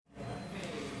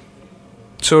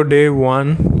So day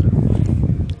one.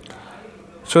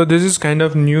 So this is kind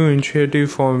of new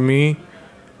initiative for me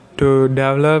to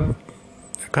develop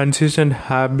consistent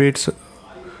habits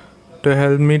to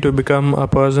help me to become a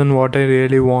person what I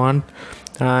really want,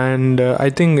 and I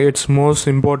think it's most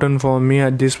important for me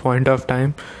at this point of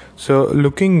time. So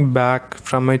looking back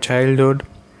from my childhood,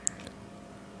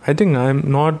 I think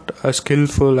I'm not a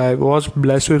skillful. I was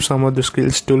blessed with some of the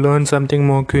skills to learn something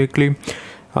more quickly,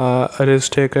 a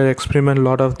risk taker, experiment a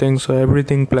lot of things, so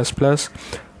everything plus plus.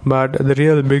 But the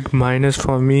real big minus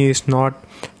for me is not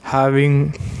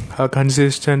having a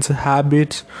consistent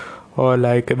habits or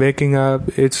like waking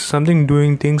up. It's something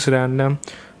doing things random.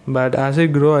 But as I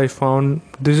grow, I found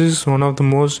this is one of the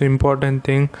most important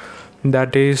thing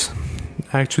that is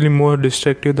actually more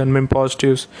destructive than my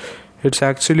positives. It's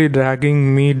actually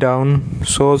dragging me down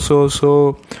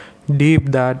so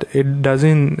deep that it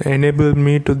doesn't enable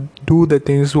me to do the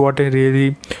things what I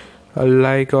really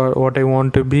like or what I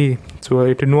want to be. So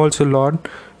it involves a lot.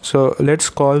 So let's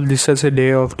call this as a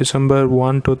day of December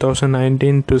 1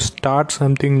 2019 to start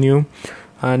something new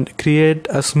and create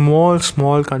a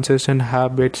small consistent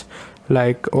habits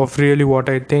like of really what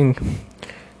I think.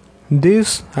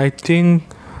 This I think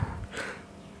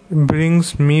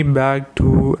brings me back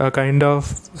to a kind of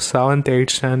 7th 8th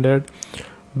standard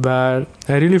where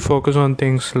I really focus on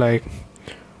things like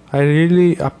I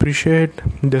really appreciate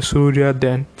the Surya.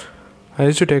 Then I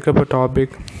used to take up a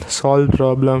topic, solve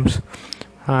problems,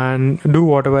 and do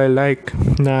whatever I like.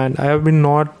 And I have been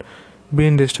not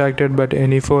been distracted by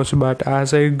any force, but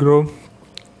as I grow,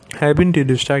 I've been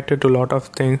distracted to a lot of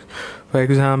things. For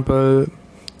example,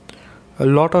 a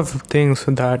lot of things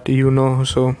that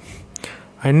so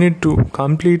I need to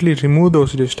completely remove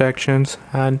those distractions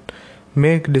and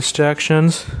make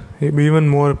distractions even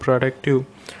more productive.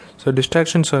 So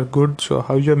distractions are good, so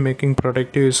how you're making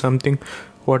productive is something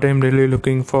what I'm really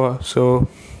looking for. So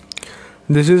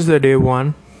this is the day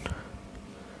one,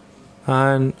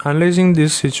 and analyzing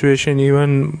this situation,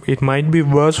 even it might be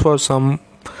worse for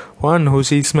someone who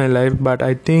sees my life, but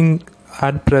I think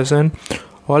at present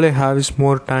all I have is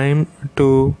more time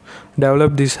to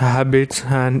develop these habits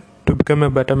and to become a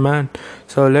better man.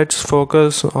 So let's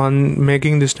focus on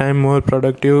making this time more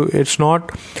productive. It's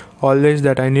not always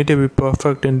that I need to be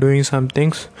perfect in doing some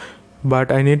things,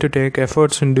 but I need to take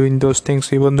efforts in doing those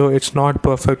things. Even though it's not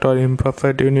perfect or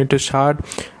imperfect, you need to start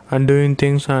and doing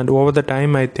things, and over the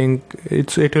time I think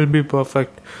it will be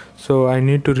perfect. So I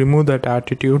need to remove that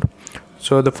attitude.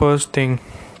 So the first thing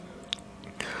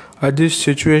at this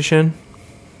situation,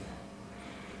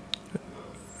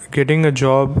 getting a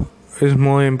job is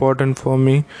more important for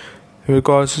me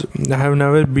because I have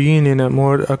never been in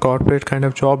a corporate kind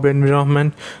of job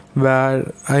environment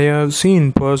where I have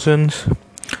seen persons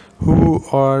who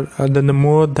are the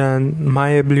more than my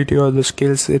ability or the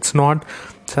skills. It's not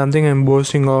something I'm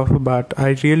boasting of, but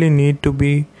I really need to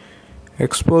be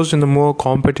exposed in the more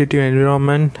competitive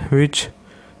environment which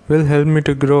will help me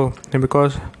to grow,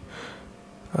 because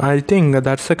I think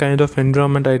that's the kind of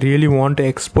environment I really want to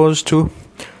expose to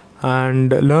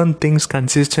and learn things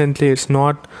consistently. It's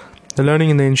not the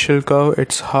learning in the initial curve,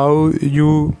 it's how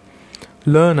you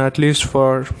learn, at least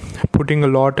for putting a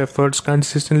lot efforts,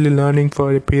 consistently learning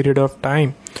for a period of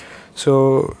time.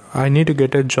 So I need to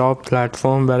get a job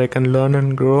platform where I can learn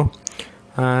and grow.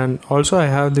 And also I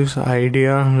have this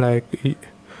idea, like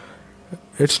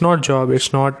it's not job,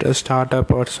 it's not a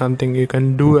startup or something. You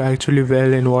can do actually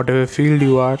well in whatever field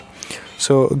you are.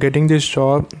 So getting this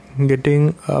job,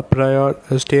 getting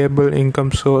a stable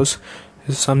income source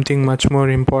is something much more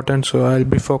important. So I'll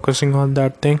be focusing on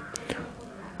that thing.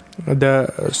 The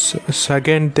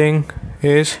second thing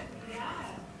is,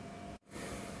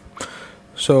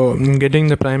 so getting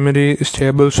the primary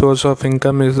stable source of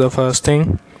income is the first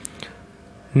thing.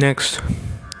 Next,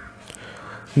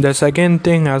 the second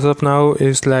thing as of now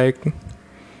is like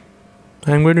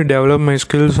I'm going to develop my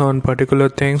skills on particular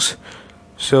things.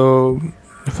 So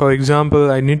for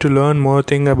example, I need to learn more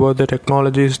thing about the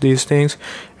technologies, these things.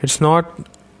 It's not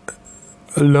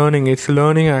learning, it's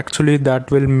learning actually that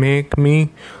will make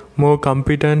me more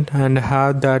competent and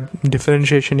have that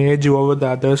differentiation edge over the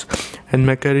others in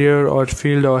my career or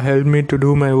field, or help me to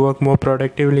do my work more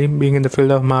productively being in the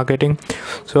field of marketing.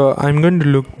 So I'm going to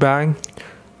look back,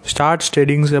 start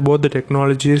studying about the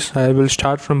technologies. I will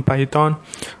start from Python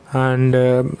and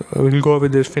we'll go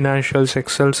with this financials,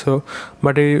 Excel. So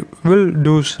but I will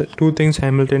do two things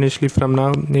simultaneously from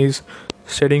now, is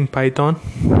studying Python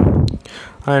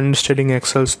and studying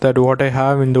Excels, that what I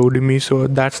have in the Udemy. So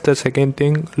that's the second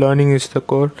thing. Learning is the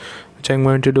core which I'm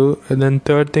going to do. And then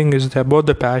third thing is about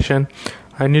the passion.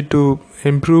 I need to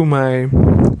improve my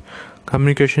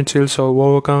communication skills or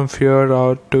overcome fear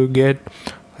or to get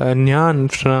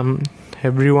nyan from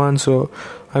everyone. So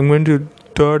I'm going to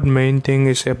third main thing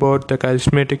is about the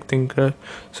charismatic thinker.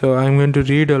 So I'm going to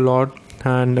read a lot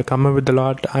and come up with a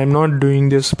lot. I'm not doing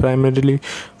this primarily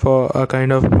for a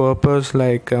kind of purpose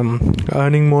like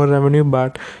earning more revenue,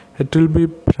 but it will be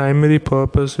primary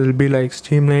purpose will be like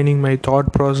streamlining my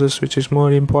thought process, which is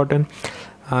more important,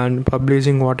 and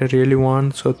publishing what I really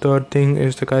want. So third thing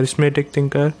is the charismatic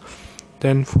thinker.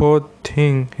 Then fourth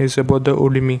thing is about the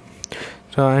Udemy.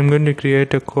 So I'm going to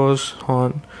create a course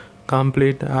on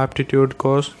complete aptitude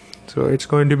course. So it's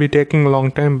going to be taking a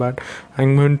long time, but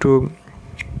I'm going to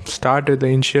start with the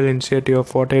initial initiative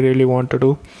of what I really want to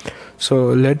do. So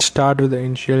let's start with the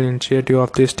initial initiative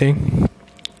of this thing.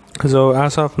 So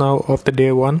as of now, of the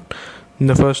day one,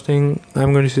 the first thing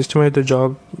I'm going to systemize the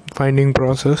job finding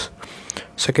process.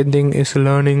 Second thing is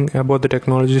learning about the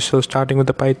technology. So starting with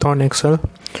the Python, Excel.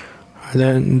 And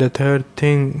then the third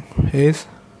thing is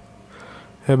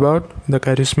about the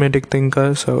charismatic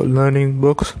thinker. So learning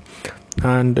books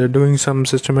and doing some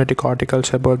systematic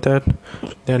articles about that.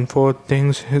 Then fourth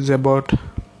things is about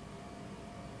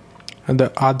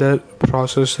the other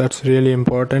process that's really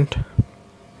important,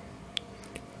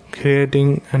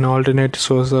 creating an alternate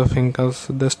source of income,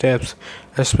 the steps,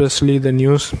 especially the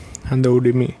news and the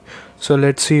Udemy. So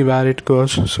let's see where it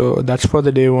goes. So that's for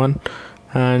the day one,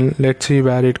 and let's see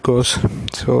where it goes.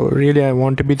 So really I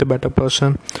want to be the better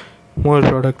person, more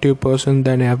productive person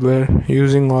than ever,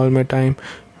 using all my time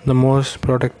the most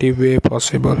productive way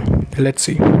possible. Let's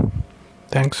see.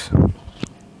 Thanks.